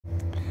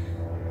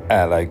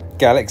Hello,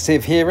 Galaxy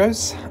of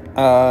Heroes.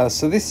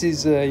 So this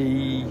is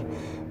a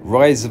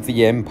Rise of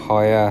the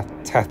Empire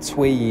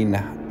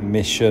Tatooine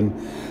mission.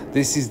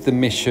 This is the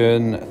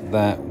mission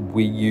that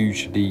we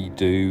usually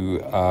do,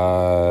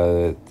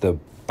 the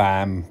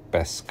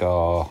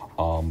Beskar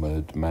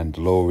Armoured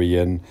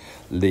Mandalorian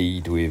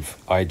lead with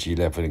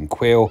IG-11 and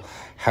Quill.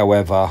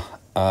 However,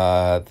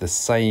 the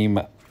same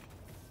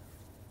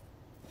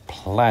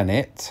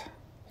planet,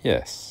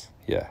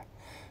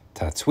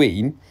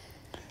 Tatooine,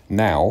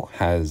 now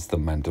has the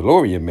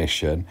Mandalorian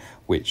mission,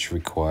 which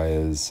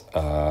requires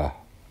Bo-Katan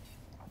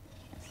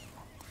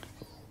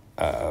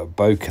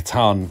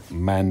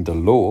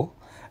Mandalore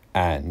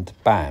and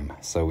Bam.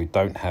 So we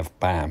don't have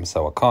Bam,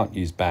 so I can't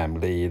use Bam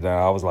lead. And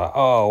I was like,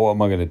 oh, what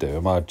am I going to do?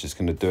 Am I just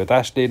going to do a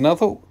dash lead? And I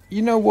thought,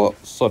 you know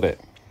what, sod it.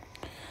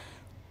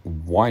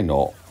 Why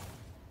not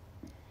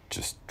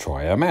just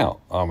try them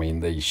out? I mean,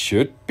 they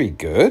should be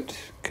good,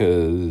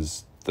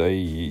 because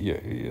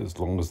they, as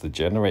long as the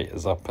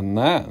generator's up and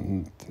that,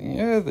 and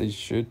yeah, they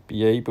should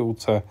be able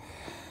to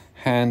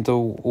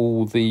handle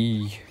all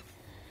the,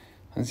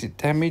 is it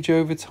damage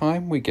over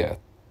time? We get a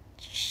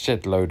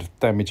shed load of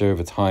damage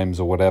over times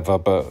or whatever,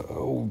 but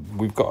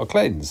we've got a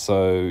cleanse,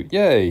 so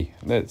yay,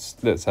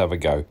 let's have a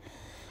go.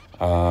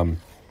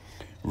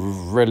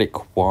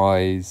 Relic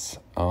wise,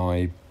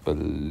 I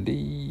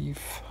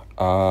believe,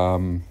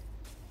 actually,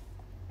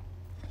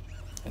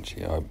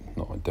 I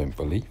don't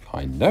believe,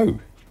 I know.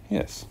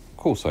 Yes, of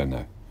course I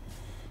know.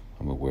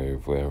 I'm aware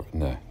of where...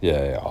 No,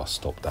 yeah, I'll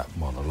stop that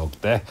monologue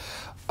there.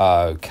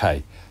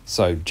 Okay,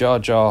 so Jar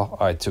Jar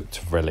I took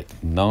to Relic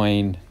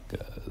 9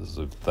 because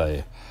of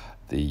the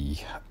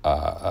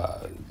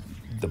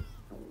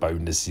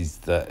bonuses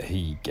that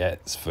he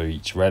gets for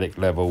each relic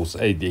levels.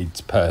 It's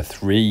per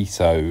 3,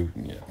 so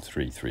yeah,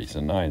 3 3s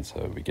and 9,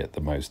 so we get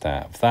the most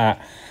out of that.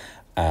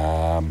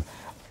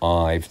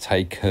 I've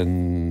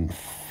taken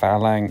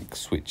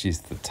Phalanx, which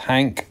is the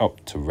tank,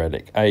 up to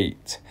Relic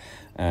 8,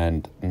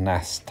 and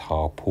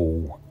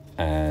Nastarpool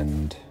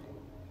and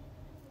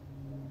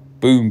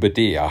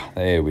Bombardier,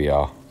 there we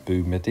are,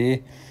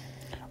 Bombardier,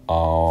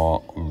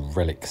 are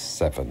Relic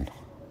 7.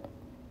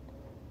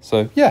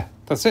 So yeah,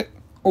 that's it,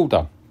 all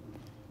done.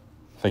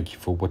 Thank you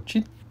for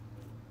watching.